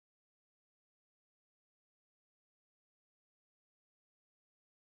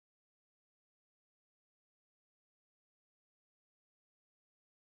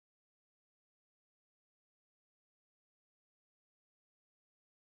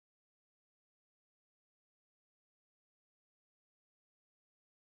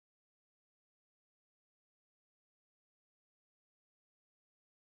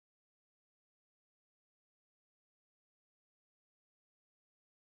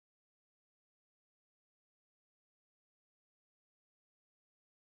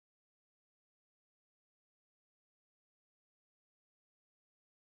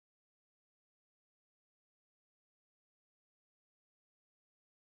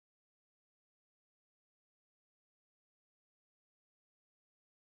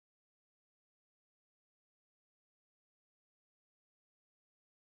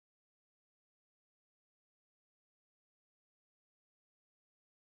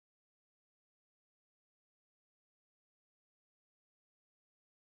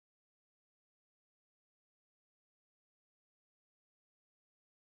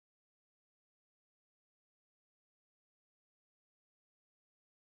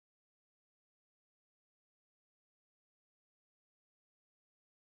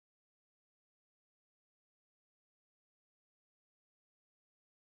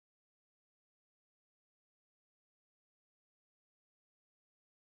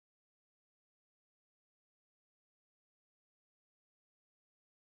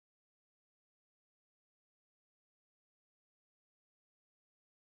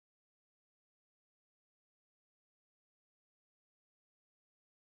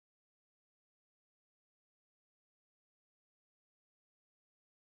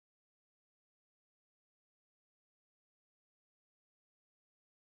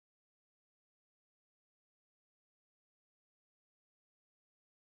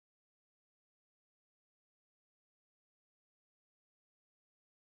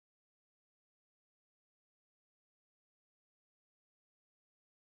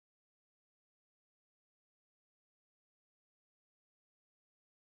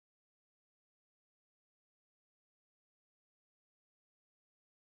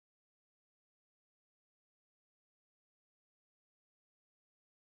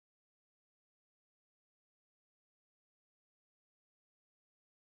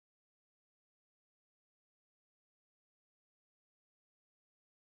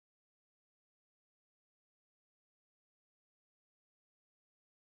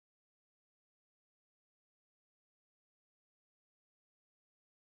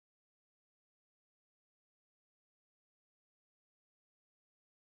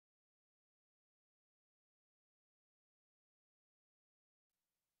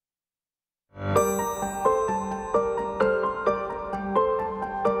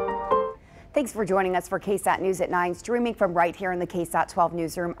Thanks for joining us for KSAT News at 9, streaming from right here in the KSAT 12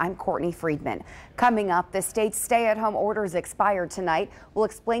 newsroom. I'm Courtney Friedman. Coming up, the state's stay-at-home orders expired tonight. We'll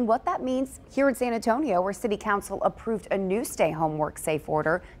explain what that means here in San Antonio, where City Council approved a new stay-home work safe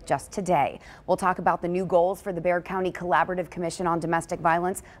order just today. We'll talk about the new goals for the Bexar County Collaborative Commission on Domestic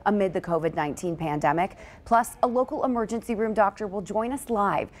Violence amid the COVID-19 pandemic. Plus, a local emergency room doctor will join us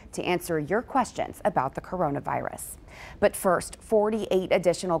live to answer your questions about the coronavirus. But first, 48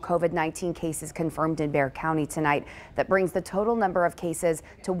 additional COVID-19 cases confirmed in Bexar County tonight. That brings the total number of cases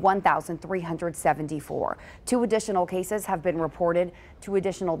to 1,374. Two additional cases have been reported. Two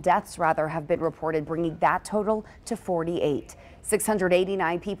additional deaths, have been reported, bringing that total to 48.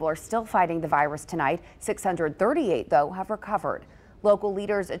 689 people are still fighting the virus tonight. 638, though, have recovered. Local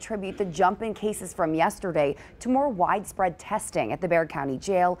leaders attribute the jump in cases from yesterday to more widespread testing at the Bexar County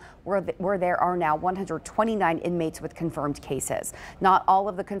Jail, where there are now 129 inmates with confirmed cases. Not all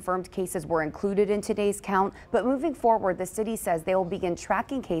of the confirmed cases were included in today's count, but moving forward, the city says they will begin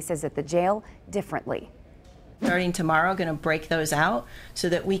tracking cases at the jail differently. Starting tomorrow, going to break those out so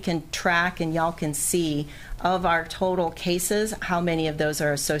that we can track and y'all can see of our total cases, how many of those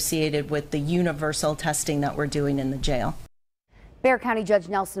are associated with the universal testing that we're doing in the jail. Bexar County Judge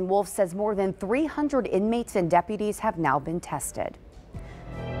Nelson Wolf says more than 300 inmates and deputies have now been tested.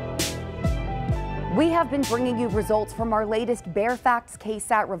 We have been bringing you results from our latest Bear Facts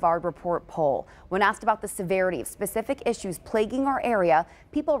KSAT Rivard Report poll. When asked about the severity of specific issues plaguing our area,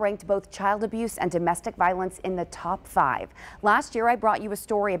 people ranked both child abuse and domestic violence in the top 5. Last year, I brought you a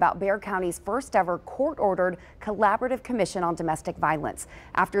story about Bexar County's first ever court-ordered Collaborative Commission on Domestic Violence.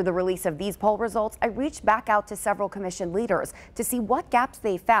 After the release of these poll results, I reached back out to several commission leaders to see what gaps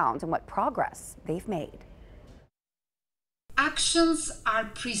they found and what progress they've made. Actions are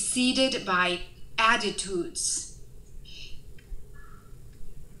preceded by attitudes.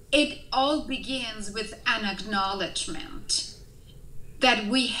 It all begins with an acknowledgement that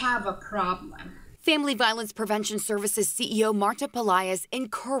we have a problem. Family Violence Prevention Services CEO Marta Pelaez is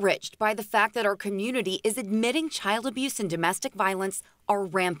encouraged by the fact that our community is admitting child abuse and domestic violence are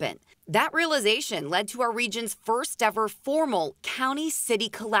rampant. That realization led to our region's first ever formal county-city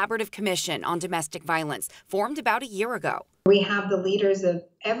collaborative commission on domestic violence, formed about a year ago. We have the leaders of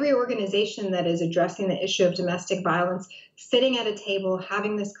every organization that is addressing the issue of domestic violence sitting at a table,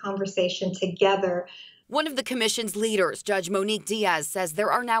 having this conversation together. One of the commission's leaders, Judge Monique Diaz, says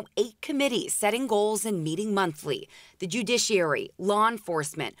there are now 8 committees setting goals and meeting monthly. The judiciary, law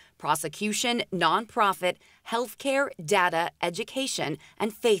enforcement, prosecution, nonprofit, healthcare, data, education,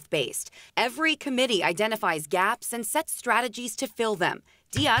 and faith-based. Every committee identifies gaps and sets strategies to fill them.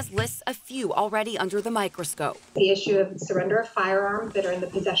 Diaz lists a few already under the microscope. The issue of surrender of firearms that are in the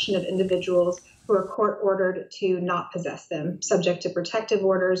possession of individuals who are court-ordered to not possess them, subject to protective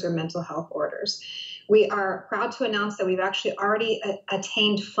orders or mental health orders. We are proud to announce that we've actually already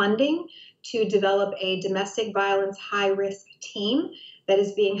attained funding to develop a domestic violence high-risk team that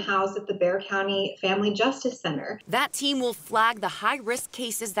is being housed at the Bexar County Family Justice Center. That team will flag the high-risk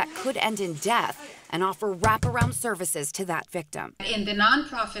cases that could end in death and offer wraparound services to that victim. In the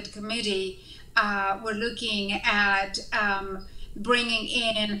nonprofit committee, we're looking at bringing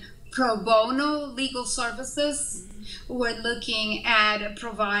in pro bono legal services. We're looking at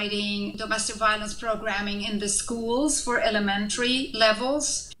providing domestic violence programming in the schools for elementary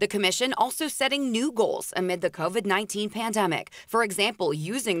levels. The commission also setting new goals amid the COVID-19 pandemic. For example,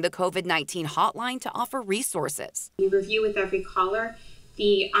 using the COVID-19 hotline to offer resources. We review with every caller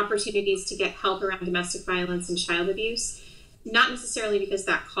the opportunities to get help around domestic violence and child abuse. Not necessarily because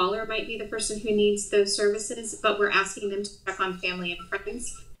that caller might be the person who needs those services, but we're asking them to check on family and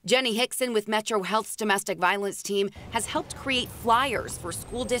friends. Jenny Hickson with Metro Health's domestic violence team has helped create flyers for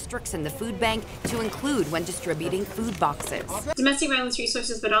school districts and the food bank to include when distributing food boxes. Domestic violence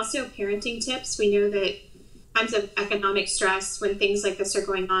resources, but also parenting tips. We know that times of economic stress, when things like this are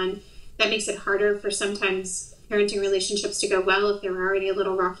going on, that makes it harder for sometimes parenting relationships to go well if they're already a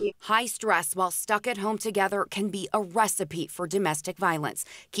little rocky. High stress while stuck at home together can be a recipe for domestic violence,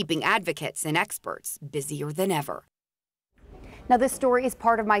 keeping advocates and experts busier than ever. Now, this story is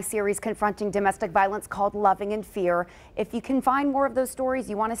part of my series confronting domestic violence called Loving in Fear. If you can find more of those stories,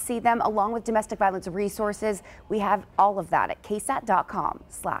 you want to see them along with domestic violence resources, we have all of that at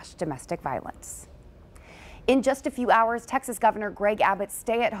ksat.com/domestic violence. In just a few hours, Texas Governor Greg Abbott's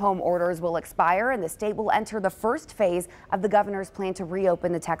stay-at-home orders will expire, and the state will enter the first phase of the governor's plan to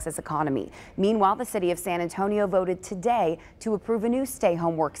reopen the Texas economy. Meanwhile, the city of San Antonio voted today to approve a new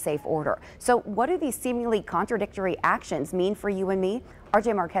stay-home work safe order. So what do these seemingly contradictory actions mean for you and me?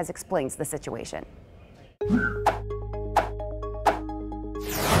 RJ Marquez explains the situation.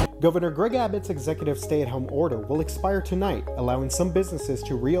 Governor Greg Abbott's executive stay-at-home order will expire tonight, allowing some businesses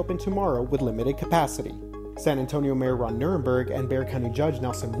to reopen tomorrow with limited capacity. San Antonio Mayor Ron Nirenberg and Bexar County Judge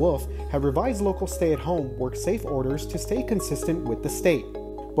Nelson Wolff have revised local stay-at-home work-safe orders to stay consistent with the state.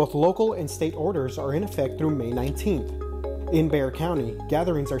 Both local and state orders are in effect through May 19th. In Bexar County,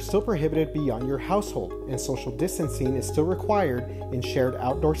 gatherings are still prohibited beyond your household, and social distancing is still required in shared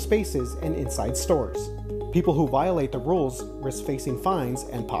outdoor spaces and inside stores. People who violate the rules risk facing fines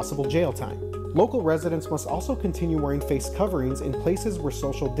and possible jail time. Local residents must also continue wearing face coverings in places where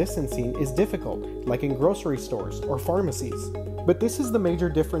social distancing is difficult, like in grocery stores or pharmacies. But this is the major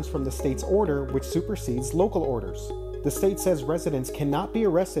difference from the state's order, which supersedes local orders. The state says residents cannot be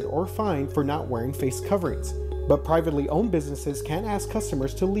arrested or fined for not wearing face coverings, but privately owned businesses can ask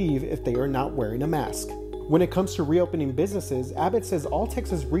customers to leave if they are not wearing a mask. When it comes to reopening businesses, Abbott says all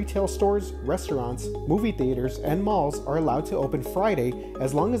Texas retail stores, restaurants, movie theaters, and malls are allowed to open Friday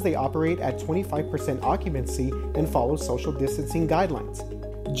as long as they operate at 25% occupancy and follow social distancing guidelines.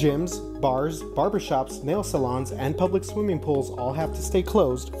 Gyms, bars, barbershops, nail salons, and public swimming pools all have to stay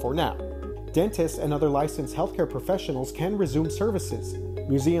closed for now. Dentists and other licensed healthcare professionals can resume services.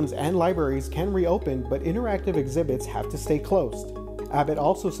 Museums and libraries can reopen, but interactive exhibits have to stay closed. Abbott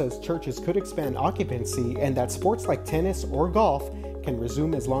also says churches could expand occupancy and that sports like tennis or golf can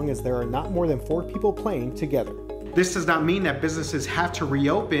resume as long as there are not more than 4 people playing together. This does not mean that businesses have to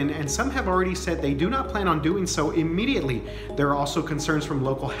reopen, and some have already said they do not plan on doing so immediately. There are also concerns from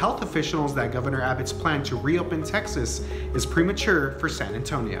local health officials that Governor Abbott's plan to reopen Texas is premature for San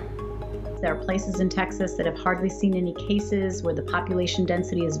Antonio. There are places in Texas that have hardly seen any cases, where the population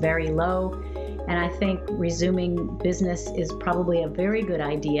density is very low. And I think resuming business is probably a very good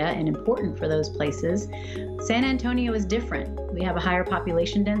idea and important for those places. San Antonio is different. We have a higher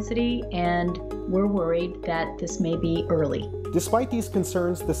population density, and we're worried that this may be early. Despite these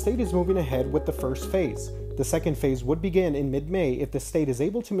concerns, the state is moving ahead with the first phase. The second phase would begin in mid-May if the state is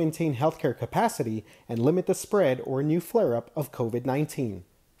able to maintain healthcare capacity and limit the spread or a new flare-up of COVID-19.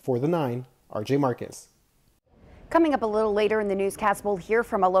 For the 9, RJ Marquez. Coming up a little later in the newscast, we'll hear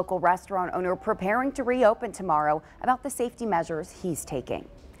from a local restaurant owner preparing to reopen tomorrow about the safety measures he's taking.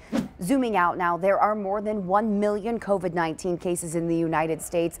 Zooming out now, there are more than 1 million COVID-19 cases in the United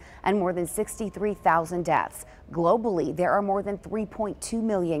States and more than 63,000 deaths. Globally, there are more than 3.2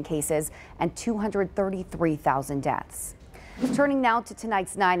 million cases and 233,000 deaths. Turning now to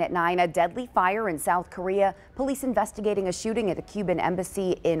tonight's 9 at 9, a deadly fire in South Korea. Police investigating a shooting at the Cuban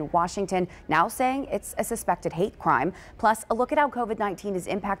embassy in Washington, now saying it's a suspected hate crime. Plus, a look at how COVID-19 is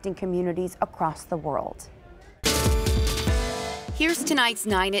impacting communities across the world. Here's tonight's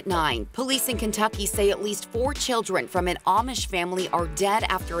 9 at 9. Police in Kentucky say at least 4 children from an Amish family are dead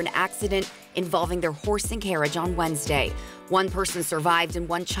after an accident involving their horse and carriage on Wednesday. 1 person survived and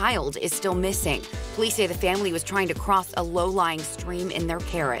 1 child is still missing. Police say the family was trying to cross a low-lying stream in their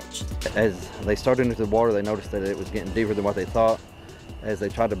carriage. As they started into the water, they noticed that it was getting deeper than what they thought. As they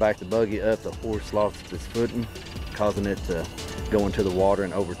tried to back the buggy up, the horse lost its footing, causing it to go into the water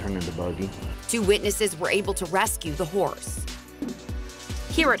and overturning the buggy. 2 witnesses were able to rescue the horse.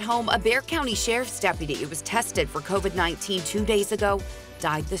 Here at home, a Bexar County Sheriff's deputy who was tested for COVID-19 2 days ago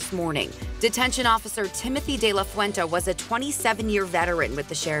died this morning. Detention officer Timothy De La Fuente was a 27-year veteran with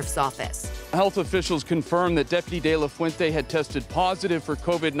the sheriff's office. Health officials confirmed that Deputy De La Fuente had tested positive for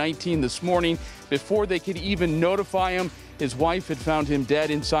COVID-19 this morning. Before they could even notify him, his wife had found him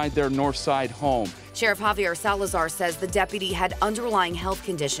dead inside their north side home. Sheriff Javier Salazar says the deputy had underlying health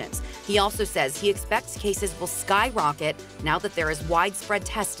conditions. He also says he expects cases will skyrocket now that there is widespread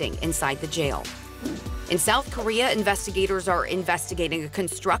testing inside the jail. In South Korea, investigators are investigating a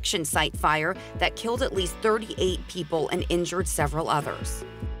construction site fire that killed at least 38 people and injured several others.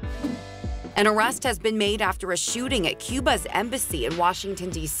 An arrest has been made after a shooting at Cuba's embassy in Washington,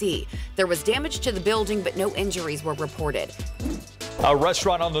 D.C. There was damage to the building, but no injuries were reported. A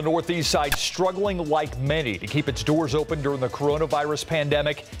restaurant on the northeast side struggling like many to keep its doors open during the coronavirus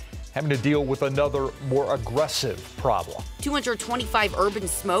pandemic, having to deal with another more aggressive problem. 225 Urban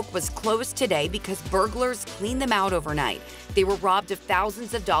Smoke was closed today because burglars cleaned them out overnight. They were robbed of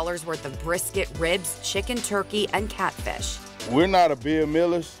thousands of dollars worth of brisket, ribs, chicken, turkey, and catfish. We're not a Bill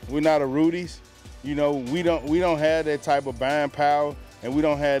Millers, we're not a Rudy's. You know, we don't have that type of buying power, and we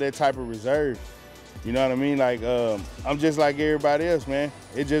don't have that type of reserve. You know what I mean? Like, I'm just like everybody else, man.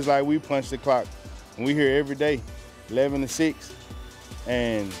 It's just like we punch the clock. And we here every day, 11 to 6.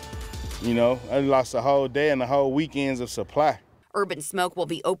 And, you know, I lost a whole day and the whole weekends of supply. Urban Smoke will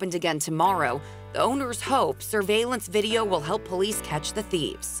be opened again tomorrow. The owners hope surveillance video will help police catch the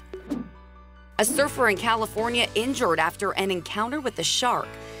thieves. A surfer in California injured after an encounter with a shark.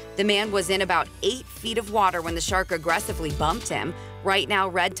 The man was in about 8 feet of water when the shark aggressively bumped him. Right now,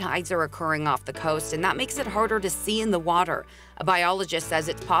 red tides are occurring off the coast, and that makes it harder to see in the water. A biologist says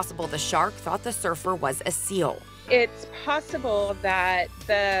it's possible the shark thought the surfer was a seal. It's possible that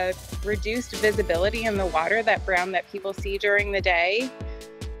the reduced visibility in the water, that brown that people see during the day,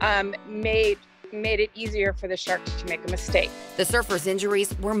 made it easier for the shark to make a mistake. The surfer's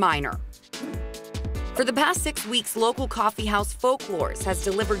injuries were minor. For the past 6 weeks, local coffeehouse Folklores has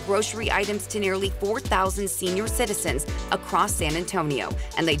delivered grocery items to nearly 4,000 senior citizens across San Antonio,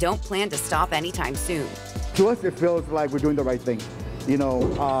 and they don't plan to stop anytime soon. To us, it feels like we're doing the right thing. You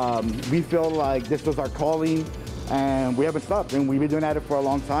know, we feel like this was our calling, and we haven't stopped. And we've been doing it for a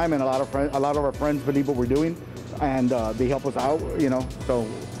long time, and a lot of our friends believe what we're doing, and they help us out. You know, so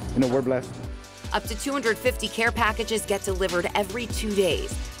we're blessed. Up to 250 care packages get delivered every 2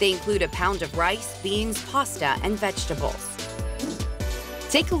 days. They include a pound of rice, beans, pasta, and vegetables.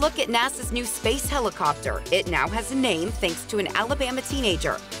 Take a look at NASA's new space helicopter. It now has a name thanks to an Alabama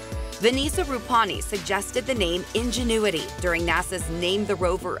teenager. Vanessa Rupani suggested the name Ingenuity during NASA's Name the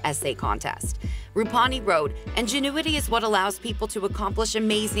Rover essay contest. Rupani wrote, "Ingenuity is what allows people to accomplish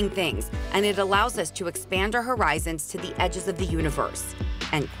amazing things, and it allows us to expand our horizons to the edges of the universe."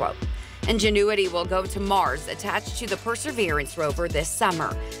 End quote. Ingenuity will go to Mars, attached to the Perseverance rover this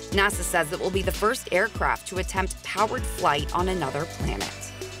summer. NASA says it will be the first aircraft to attempt powered flight on another planet.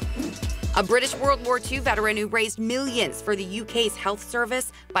 A British World War II veteran who raised millions for the UK's health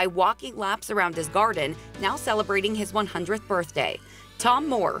service by walking laps around his garden, now celebrating his 100th birthday. Tom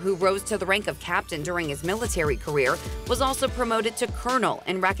Moore, who rose to the rank of captain during his military career, was also promoted to colonel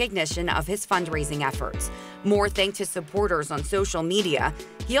in recognition of his fundraising efforts. Moore thanked his supporters on social media.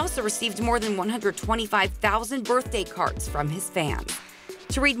 He also received more than 125,000 birthday cards from his fans.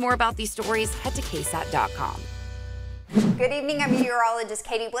 To read more about these stories, head to KSAT.com. Good evening, I'm meteorologist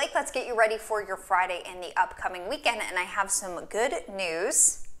Katie Blake. Let's get you ready for your Friday and the upcoming weekend, and I have some good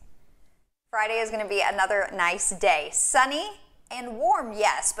news. Friday is going to be another nice day. Sunny and warm,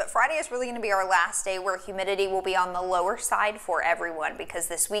 yes, but Friday is really going to be our last day where humidity will be on the lower side for everyone, because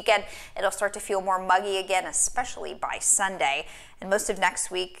this weekend it'll start to feel more muggy again, especially by Sunday. And most of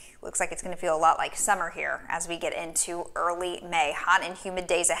next week looks like it's going to feel a lot like summer here as we get into early May. Hot and humid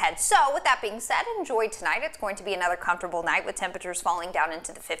days ahead. So with that being said, enjoy tonight. It's going to be another comfortable night with temperatures falling down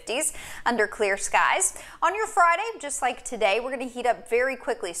into the 50s under clear skies. On your Friday, just like today, we're going to heat up very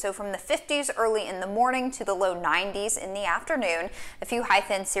quickly. So from the 50s early in the morning to the low 90s in the afternoon. A few high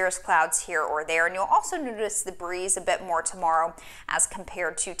thin cirrus clouds here or there. And you'll also notice the breeze a bit more tomorrow as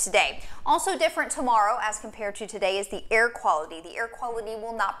compared to today. Also different tomorrow as compared to today is the air quality. The air quality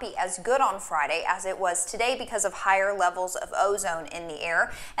will not be as good on Friday as it was today because of higher levels of ozone in the air,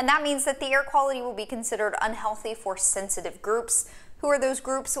 and that means that the air quality will be considered unhealthy for sensitive groups. Who are those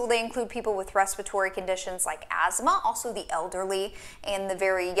groups? Well, they include people with respiratory conditions like asthma, also the elderly and the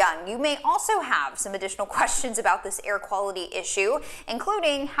very young. You may also have some additional questions about this air quality issue,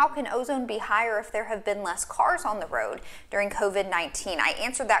 including how can ozone be higher if there have been less cars on the road during COVID-19? I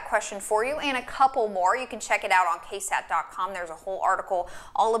answered that question for you and a couple more. You can check it out on KSAT.com. There's a whole article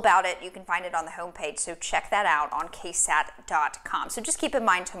all about it. You can find it on the homepage, so check that out on KSAT.com. So just keep in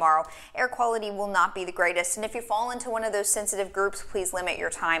mind tomorrow, air quality will not be the greatest, and if you fall into one of those sensitive groups, please limit your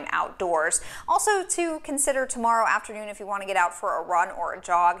time outdoors. Also to consider tomorrow afternoon if you want to get out for a run or a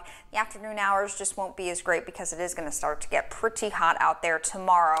jog. The afternoon hours just won't be as great because it is going to start to get pretty hot out there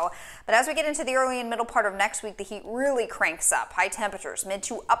tomorrow. But as we get into the early and middle part of next week, the heat really cranks up. High temperatures, mid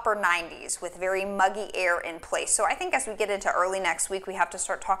to upper 90s with very muggy air in place. So I think as we get into early next week, we have to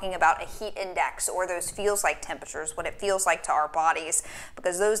start talking about a heat index or those feels like temperatures, what it feels like to our bodies,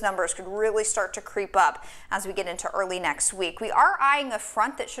 because those numbers could really start to creep up as we get into early next week. We are eyeing a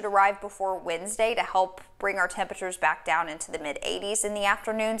front that should arrive before Wednesday to help bring our temperatures back down into the mid-80s in the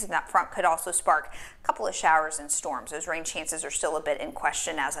afternoons, and that front could also spark a couple of showers and storms. Those rain chances are still a bit in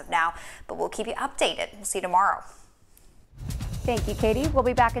question as of now, but we'll keep you updated. We'll see you tomorrow. Thank you, Katie. We'll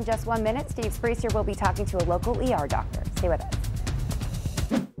be back in just 1 minute. Steve Spreeser will be talking to a local ER doctor. Stay with us.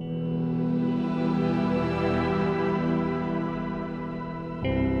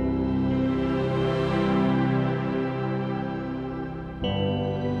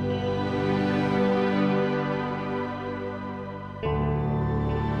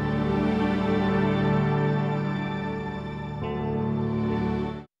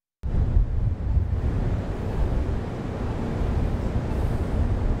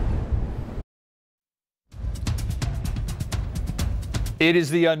 It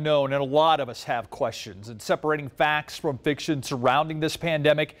is the unknown, and a lot of us have questions. And separating facts from fiction surrounding this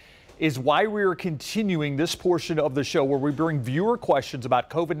pandemic is why we are continuing this portion of the show where we bring viewer questions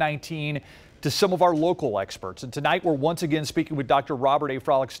about COVID-19 to some of our local experts. And tonight we're once again speaking with Dr. Robert A.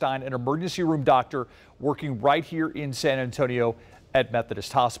 Frolickstein, an emergency room doctor working right here in San Antonio at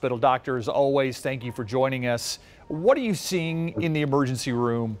Methodist Hospital. Doctor, as always, thank you for joining us. What are you seeing in the emergency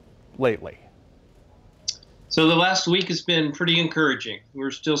room lately? So the last week has been pretty encouraging.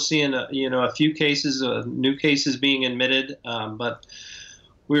 We're still seeing a few cases, new cases being admitted, but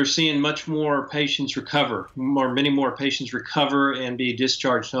we're seeing much more patients recover, many more patients recover and be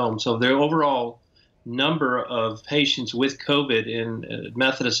discharged home. So the overall number of patients with COVID in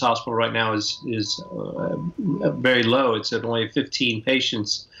Methodist Hospital right now is very low. It's at only 15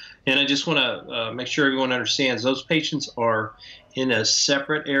 patients. And I just want to make sure everyone understands those patients are in a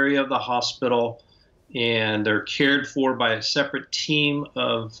separate area of the hospital, and they're cared for by a separate team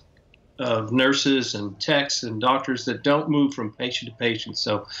of nurses and techs and doctors that don't move from patient to patient.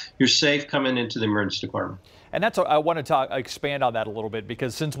 So you're safe coming into the emergency department. And that's, I want to expand on that a little bit,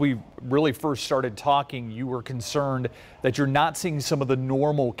 because since we really first started talking, you were concerned that you're not seeing some of the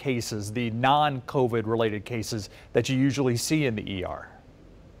normal cases, the non-COVID related cases that you usually see in the ER.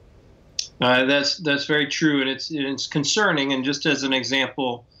 That's very true, and it's concerning. And just as an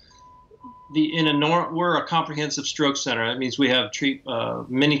example, we're a comprehensive stroke center. That means we have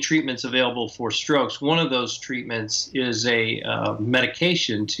many treatments available for strokes. One of those treatments is a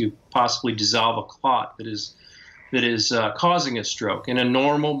medication to possibly dissolve a clot that is causing a stroke. In a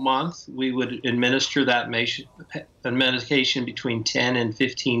normal month, we would administer that medication between 10 and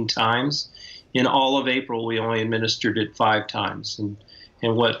 15 times. In all of April, we only administered it 5 times.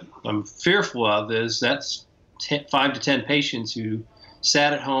 And what I'm fearful of is that's 5 to 10 patients who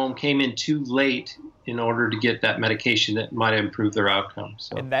sat at home, came in too late in order to get that medication that might improve their outcomes.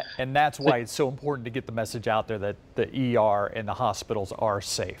 So. And that's why it's so important to get the message out there that the ER and the hospitals are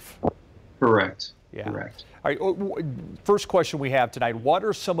safe. Correct. Yeah. Correct. All right. First question we have tonight: what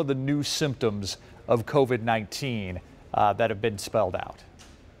are some of the new symptoms of COVID-19 that have been spelled out?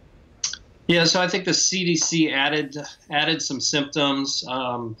 Yeah, so I think the CDC added some symptoms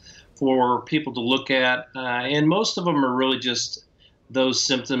for people to look at, and most of them are really just those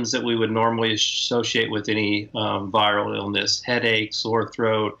symptoms that we would normally associate with any viral illness: headache, sore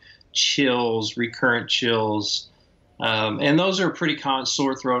throat, chills, recurrent chills, and those are pretty common.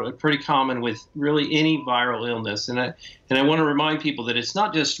 Sore throat are pretty common with really any viral illness. And I want to remind people that it's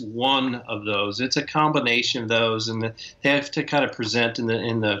not just one of those; it's a combination of those, and they have to kind of present in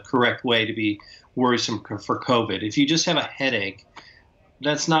the correct way to be worrisome for COVID. If you just have a headache,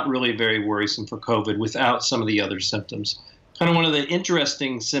 that's not really very worrisome for COVID without some of the other symptoms. Kind of one of the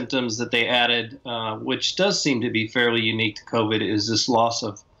interesting symptoms that they added, which does seem to be fairly unique to COVID, is this loss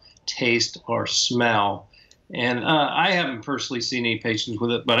of taste or smell. And I haven't personally seen any patients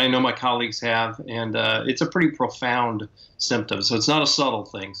with it, but I know my colleagues have, and it's a pretty profound symptom. So it's not a subtle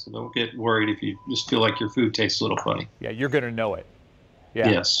thing, so don't get worried if you just feel like your food tastes a little funny. Yeah, you're going to know it.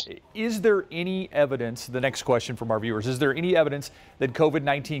 Yeah. Yes. Is there any evidence, the next question from our viewers, is there any evidence that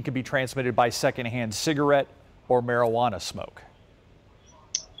COVID-19 can be transmitted by secondhand cigarette or marijuana smoke?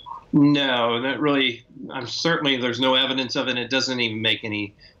 No, that really, certainly there's no evidence of it. It doesn't even make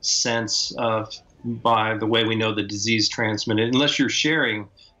any sense by the way we know the disease transmitted, unless you're sharing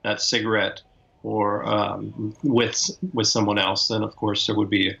that cigarette or with someone else, then of course there would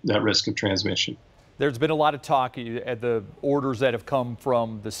be that risk of transmission. There's been a lot of talk at the orders that have come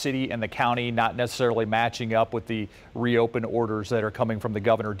from the city and the county not necessarily matching up with the reopen orders that are coming from the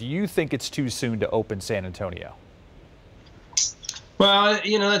governor. Do you think it's too soon to open San Antonio? Well,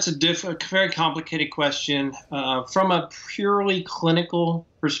 that's a very complicated question. From a purely clinical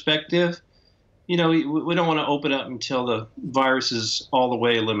perspective, we don't want to open up until the virus is all the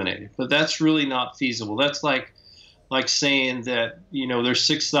way eliminated. But that's really not feasible. That's like saying that, there's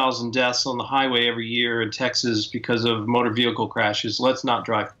 6,000 deaths on the highway every year in Texas because of motor vehicle crashes. Let's not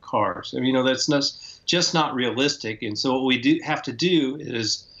drive cars. That's just not realistic. And so what we have to do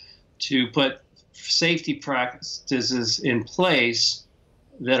is to put safety practices in place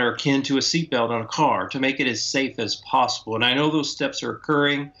that are akin to a seatbelt on a car to make it as safe as possible. And I know those steps are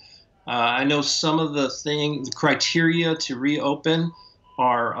occurring. I know some of the criteria to reopen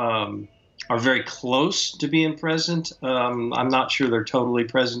are very close to being present. I'm not sure they're totally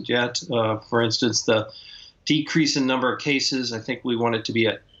present yet. For instance, the decrease in number of cases, I think we want it to be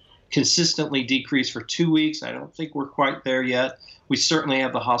consistently decreased for 2 weeks. I don't think we're quite there yet. We certainly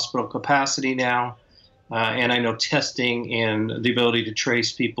have the hospital capacity now. And I know testing and the ability to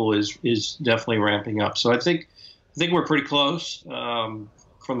trace people is definitely ramping up. So I think we're pretty close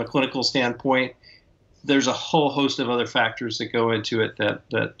from the clinical standpoint. There's a whole host of other factors that go into it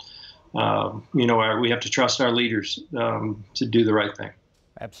that we have to trust our leaders to do the right thing.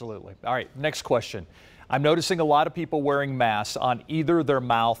 Absolutely. All right, next question. I'm noticing a lot of people wearing masks on either their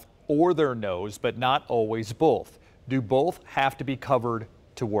mouth or their nose, but not always both. Do both have to be covered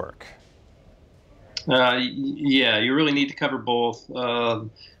to work? Yeah, you really need to cover both.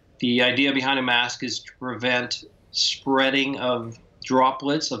 The idea behind a mask is to prevent spreading of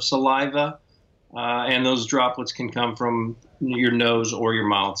droplets of saliva, and those droplets can come from your nose or your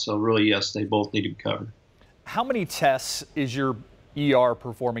mouth. So really, yes, they both need to be covered. How many tests is your ER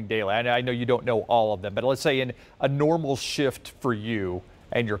performing daily? I know you don't know all of them, but let's say in a normal shift for you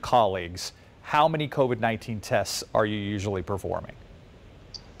and your colleagues, how many COVID-19 tests are you usually performing?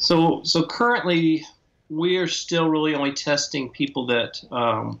 So currently, we are still really only testing people that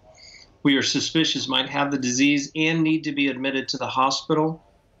we are suspicious might have the disease and need to be admitted to the hospital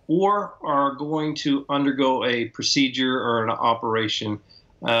or are going to undergo a procedure or an operation.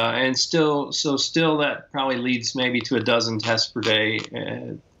 And still that probably leads maybe to a dozen tests per day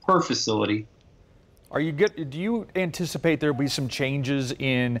per facility. Do you anticipate there will be some changes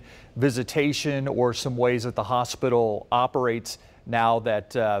in visitation or some ways that the hospital operates now that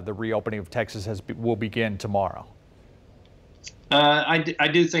the reopening of Texas will begin tomorrow? I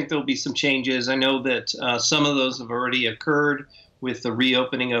do think there'll be some changes. I know that some of those have already occurred with the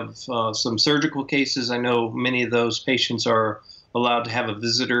reopening of some surgical cases. I know many of those patients are allowed to have a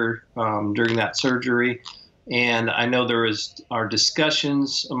visitor during that surgery. And I know are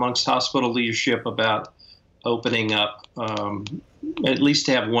discussions amongst hospital leadership about opening up at least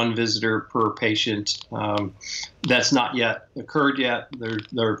to have one visitor per patient. That's not yet occurred yet.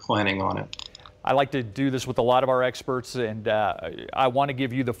 They're planning on it. I like to do this with a lot of our experts, and I want to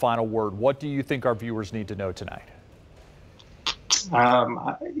give you the final word. What do you think our viewers need to know tonight?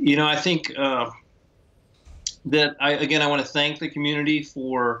 I think that I want to thank the community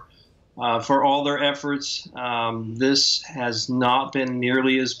for all their efforts. This has not been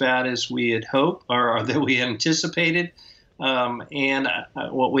nearly as bad as we had hoped or that we anticipated. And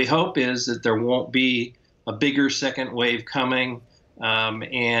what we hope is that there won't be a bigger second wave coming.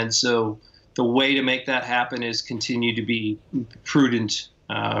 And so the way to make that happen is continue to be prudent,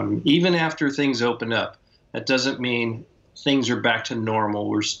 even after things open up. That doesn't mean things are back to normal.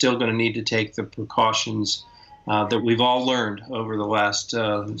 We're still going to need to take the precautions that we've all learned over the last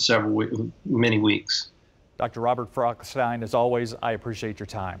many weeks. Dr. Robert Frockstein, as always, I appreciate your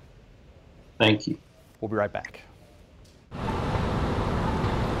time. Thank you. We'll be right back.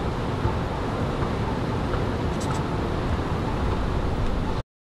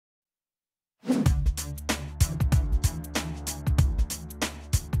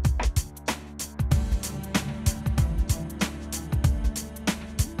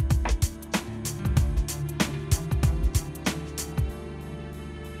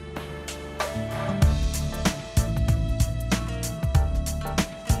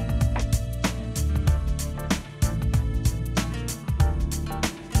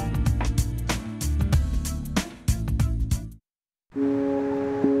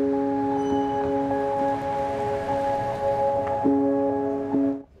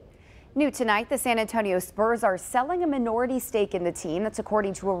 New tonight, the San Antonio Spurs are selling a minority stake in the team. That's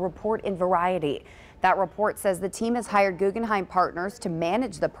according to a report in Variety. That report says the team has hired Guggenheim Partners to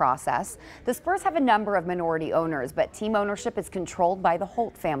manage the process. The Spurs have a number of minority owners, but team ownership is controlled by the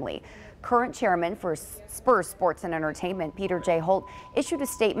Holt family. Current chairman for Spurs Sports and Entertainment, Peter J. Holt, issued a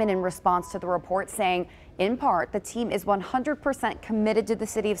statement in response to the report saying, in part, the team is 100% committed to the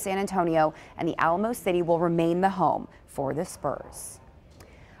city of San Antonio, and the Alamo City will remain the home for the Spurs.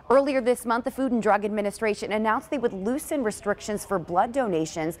 Earlier this month, the Food and Drug Administration announced they would loosen restrictions for blood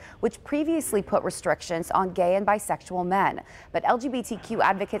donations, which previously put restrictions on gay and bisexual men. But LGBTQ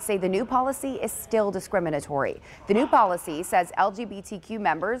advocates say the new policy is still discriminatory. The new policy says LGBTQ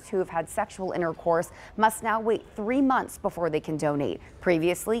members who have had sexual intercourse must now wait 3 months before they can donate.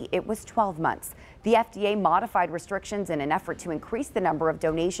 Previously, it was 12 months. The FDA modified restrictions in an effort to increase the number of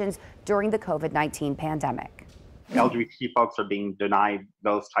donations during the COVID-19 pandemic. LGBT folks are being denied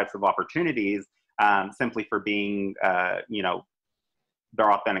those types of opportunities simply for being,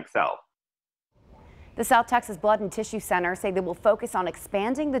 their authentic self. The South Texas Blood and Tissue Center say they will focus on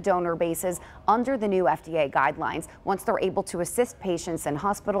expanding the donor bases under the new FDA guidelines once they're able to assist patients in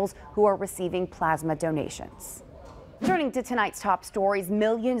hospitals who are receiving plasma donations. Turning to tonight's top stories,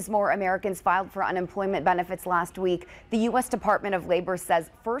 millions more Americans filed for unemployment benefits last week. The U.S. Department of Labor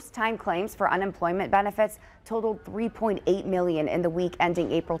says first-time claims for unemployment benefits totaled 3.8 million in the week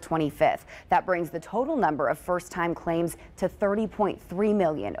ending April 25th. That brings the total number of first-time claims to 30.3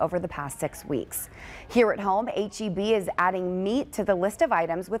 million over the past 6 weeks. Here at home, HEB is adding meat to the list of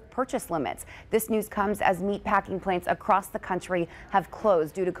items with purchase limits. This news comes as meat packing plants across the country have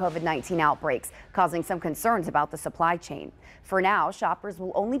closed due to COVID-19 outbreaks, causing some concerns about the supply chain. For now, shoppers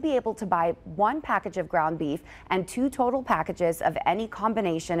will only be able to buy 1 package of ground beef and 2 total packages of any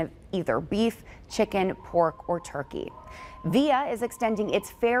combination of either beef, chicken, pork, or turkey. VIA is extending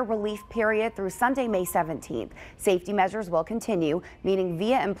its fare relief period through Sunday, May 17th. Safety measures will continue, meaning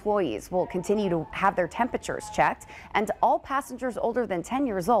VIA employees will continue to have their temperatures checked, and all passengers older than 10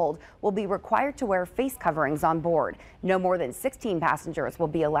 years old will be required to wear face coverings on board. No more than 16 passengers will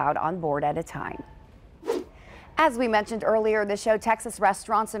be allowed on board at a time. As we mentioned earlier in the show, Texas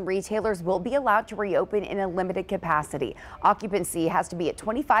restaurants and retailers will be allowed to reopen in a limited capacity. Occupancy has to be at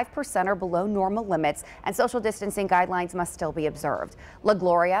 25% or below normal limits, and social distancing guidelines must still be observed. La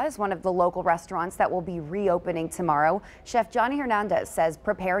Gloria is one of the local restaurants that will be reopening tomorrow. Chef Johnny Hernandez says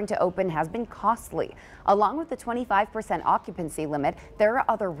preparing to open has been costly. Along with the 25% occupancy limit, there are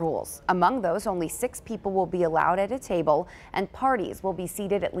other rules. Among those, only 6 people will be allowed at a table, and parties will be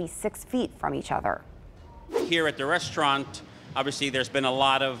seated at least 6 feet from each other. Here at the restaurant, obviously there's been a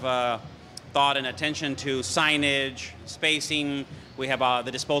lot of thought and attention to signage, spacing. We have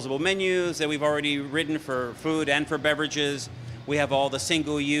the disposable menus that we've already written for food and for beverages. We have all the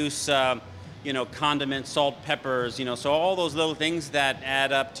single-use, condiments, salt, peppers, so all those little things that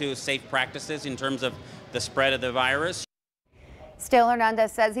add up to safe practices in terms of the spread of the virus. Still,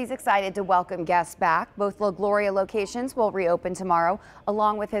 Hernandez says he's excited to welcome guests back. Both La Gloria locations will reopen tomorrow,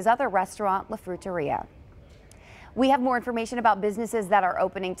 along with his other restaurant, La Fruteria. We have more information about businesses that are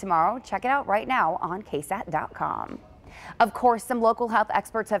opening tomorrow. Check it out right now on KSAT.com. Of course, some local health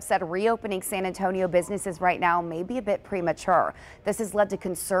experts have said reopening San Antonio businesses right now may be a bit premature. This has led to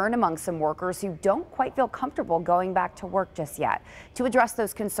concern among some workers who don't quite feel comfortable going back to work just yet. To address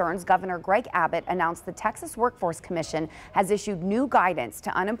those concerns, Governor Greg Abbott announced the Texas Workforce Commission has issued new guidance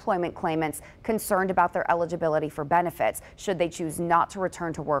to unemployment claimants concerned about their eligibility for benefits should they choose not to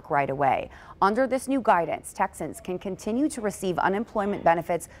return to work right away. Under this new guidance, Texans can continue to receive unemployment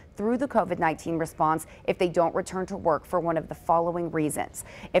benefits through the COVID-19 response if they don't return to work for one of the following reasons: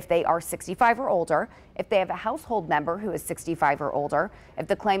 if they are 65 or older, if they have a household member who is 65 or older, if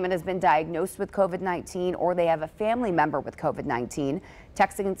the claimant has been diagnosed with COVID-19 or they have a family member with COVID-19.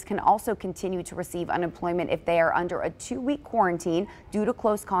 Texans can also continue to receive unemployment if they are under a 2-week quarantine due to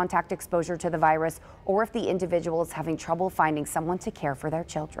close contact exposure to the virus, or if the individual is having trouble finding someone to care for their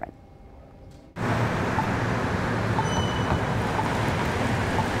children.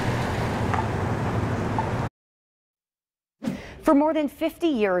 For more than 50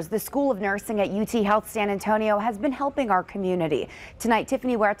 years, the School of Nursing at UT Health San Antonio has been helping our community. Tonight,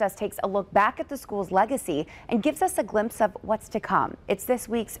 Tiffany Huertas takes a look back at the school's legacy and gives us a glimpse of what's to come. It's this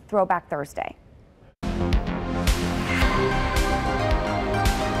week's Throwback Thursday.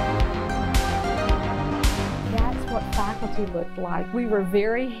 That's what faculty looked like. We were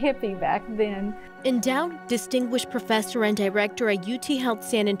very hippie back then. Endowed Distinguished Professor and Director at UT Health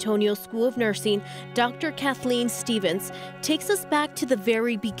San Antonio School of Nursing, Dr. Kathleen Stevens, takes us back to the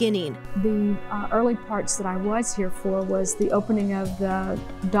very beginning. The early parts that I was here for was the opening of the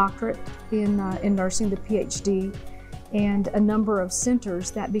doctorate in nursing, the PhD, and a number of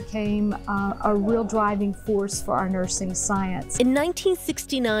centers that became a real driving force for our nursing science. In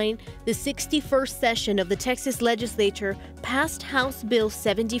 1969, the 61st session of the Texas Legislature passed House Bill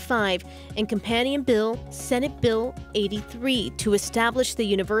 75 and Companion Bill, Senate Bill 83, to establish the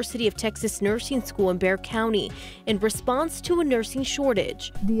University of Texas Nursing School in Bexar County in response to a nursing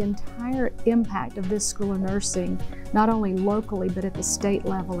shortage. The entire impact of this School of Nursing, not only locally but at the state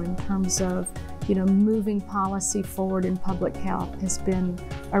level in terms of moving policy forward in public health, has been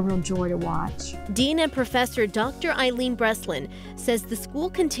a real joy to watch. Dean and Professor Dr. Eileen Breslin says the school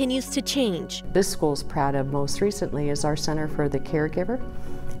continues to change. This school's proud of most recently is our Center for the Caregiver.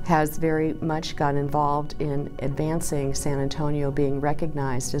 Has very much got involved in advancing San Antonio being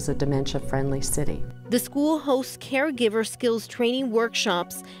recognized as a dementia-friendly city. The school hosts caregiver skills training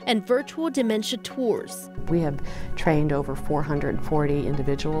workshops and virtual dementia tours. We have trained over 440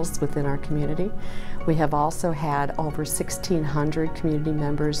 individuals within our community. We have also had over 1,600 community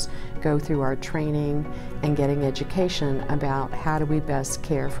members go through our training and getting education about how do we best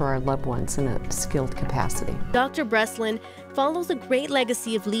care for our loved ones in a skilled capacity. Dr. Breslin follows a great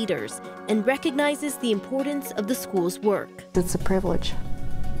legacy of leaders and recognizes the importance of the school's work. It's a privilege.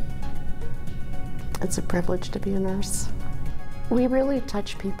 It's a privilege to be a nurse. We really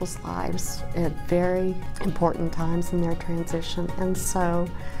touch people's lives at very important times in their transition, and so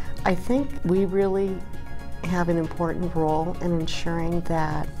I think we really have an important role in ensuring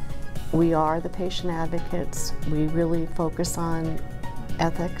that we are the patient advocates. We really focus on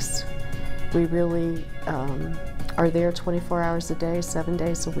ethics. We really are there 24 hours a day, 7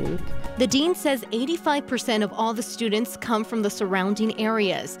 days a week. The dean says 85% of all the students come from the surrounding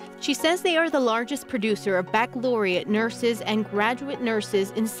areas. She says they are the largest producer of baccalaureate nurses and graduate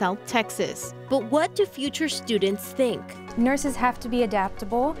nurses in South Texas. But what do future students think? Nurses have to be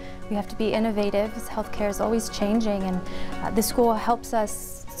adaptable. We have to be innovative. Healthcare is always changing, and the school helps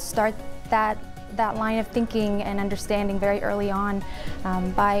us start that line of thinking and understanding very early on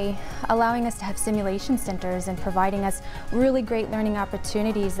by allowing us to have simulation centers and providing us really great learning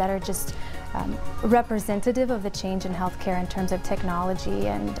opportunities that are just representative of the change in healthcare in terms of technology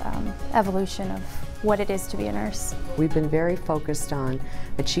and evolution of what it is to be a nurse. We've been very focused on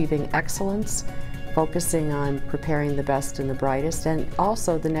achieving excellence, focusing on preparing the best and the brightest, and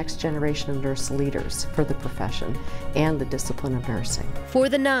also the next generation of nurse leaders for the profession and the discipline of nursing. For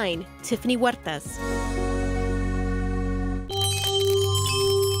the 9, Tiffany Huertas.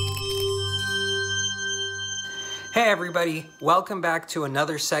 Hey everybody, welcome back to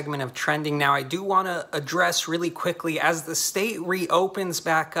another segment of Trending. Now I do want to address really quickly, as the state reopens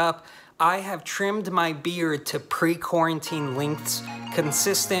back up, I have trimmed my beard to pre-quarantine lengths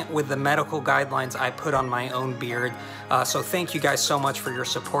consistent with the medical guidelines I put on my own beard. So thank you guys so much for your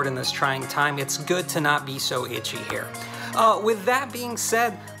support in this trying time. It's good to not be so itchy here. With that being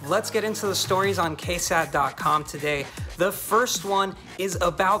said, let's get into the stories on KSAT.com today. The first one is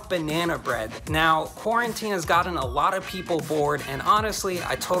about banana bread. Now, quarantine has gotten a lot of people bored, and honestly,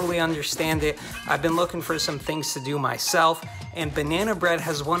 I totally understand it. I've been looking for some things to do myself, and banana bread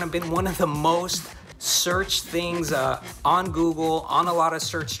has been one of the most searched things on Google, on a lot of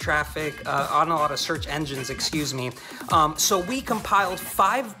search traffic, on a lot of search engines, excuse me. So we compiled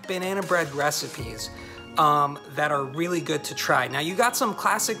 5 banana bread recipes that are really good to try. Now you got some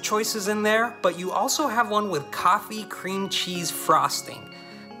classic choices in there, but you also have one with coffee, cream cheese, frosting.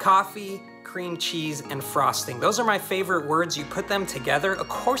 Coffee, cream cheese, and frosting. Those are my favorite words. You put them together, of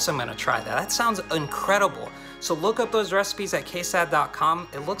course I'm gonna try that. That sounds incredible. So look up those recipes at KSAT.com.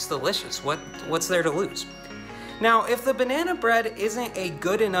 It looks delicious. What's there to lose? Now, if the banana bread isn't a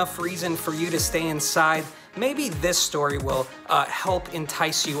good enough reason for you to stay inside, maybe this story will help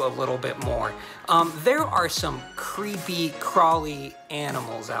entice you a little bit more. There are some creepy, crawly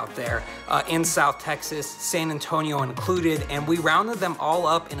animals out there in South Texas, San Antonio included, and we rounded them all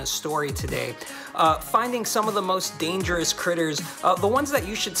up in a story today, finding some of the most dangerous critters, the ones that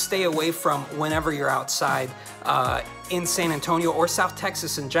you should stay away from whenever you're outside in San Antonio or South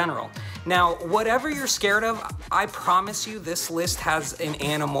Texas in general. Now, whatever you're scared of, I promise you this list has an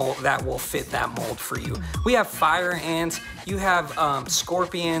animal that will fit that mold for you. We have fire ants, you have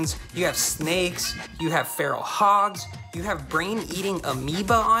scorpions, you have snakes, you have feral hogs, you have brain-eating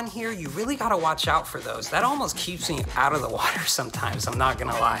amoeba on here. You really gotta watch out for those. That almost keeps me out of the water sometimes, I'm not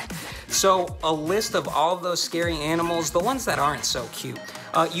gonna lie. So a list of all of those scary animals, the ones that aren't so cute,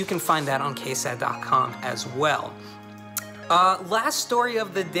 you can find that on KSAT.com as well. Last story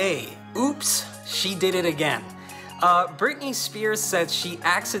of the day. Oops, she did it again. Britney Spears said she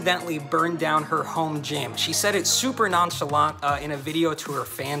accidentally burned down her home gym. She said it super nonchalant in a video to her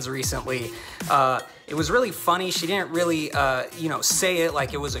fans recently. It was really funny. She didn't really, say it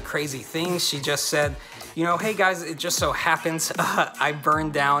like it was a crazy thing. She just said, hey guys, it just so happens I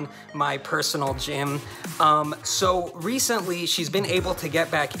burned down my personal gym. So recently she's been able to get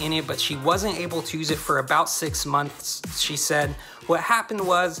back in it, but she wasn't able to use it for about 6 months, she said. What happened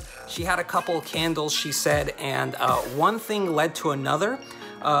was she had a couple of candles, she said, and one thing led to another,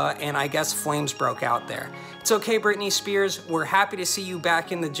 and I guess flames broke out there. It's okay, Britney Spears. We're happy to see you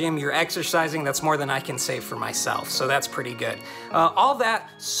back in the gym. You're exercising. That's more than I can say for myself, so that's pretty good. All that,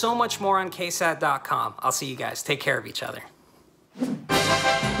 so much more on KSAT.com. I'll see you guys. Take care of each other.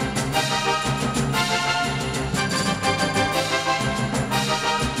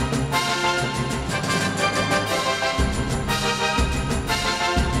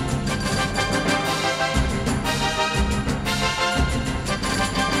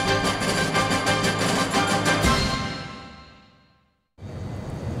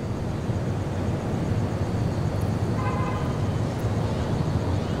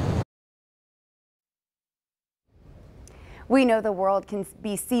 We know the world can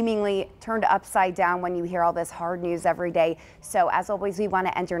be seemingly turned upside down when you hear all this hard news every day. So as always, we want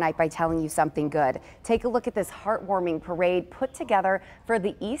to end your night by telling you something good. Take a look at this heartwarming parade put together for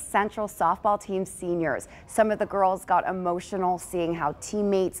the East Central softball team seniors. Some of the girls got emotional seeing how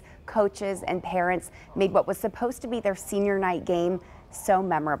teammates, coaches, and parents made what was supposed to be their senior night game so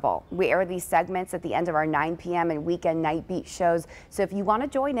memorable. We air these segments at the end of our 9 p.m. and weekend night beat shows. So if you want to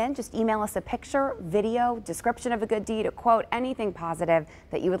join in, just email us a picture, video, description of a good deed, a quote, anything positive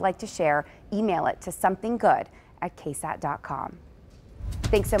that you would like to share. Email it to somethinggood@ksat.com.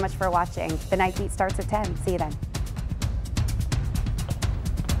 Thanks so much for watching. The night beat starts at 10. See you then.